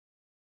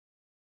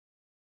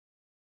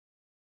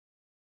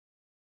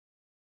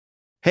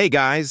Hey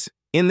guys,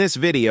 in this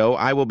video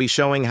I will be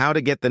showing how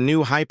to get the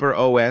new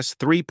HyperOS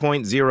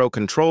 3.0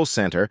 control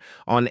center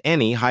on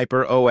any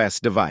HyperOS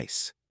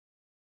device.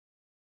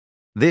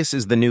 This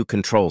is the new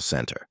control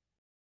center.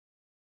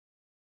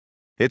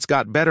 It's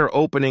got better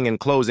opening and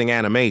closing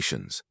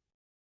animations.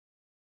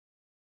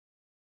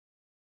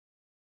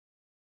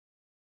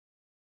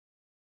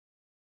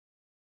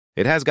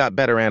 It has got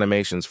better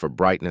animations for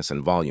brightness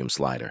and volume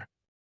slider.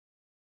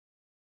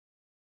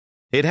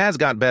 It has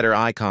got better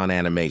icon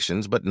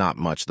animations, but not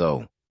much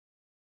though.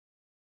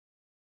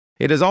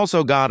 It has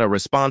also got a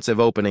responsive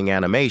opening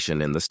animation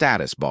in the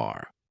status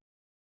bar.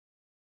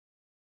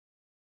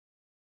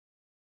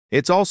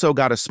 It's also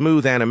got a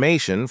smooth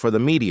animation for the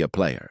media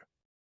player.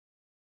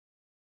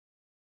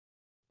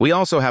 We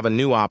also have a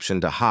new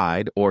option to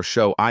hide or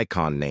show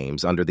icon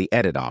names under the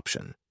Edit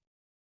option.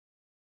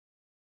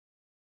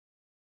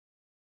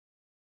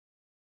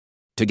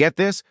 To get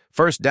this,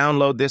 first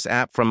download this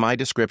app from my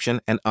description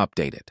and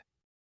update it.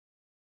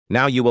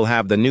 Now you will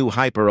have the new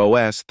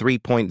HyperOS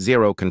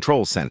 3.0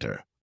 control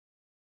center.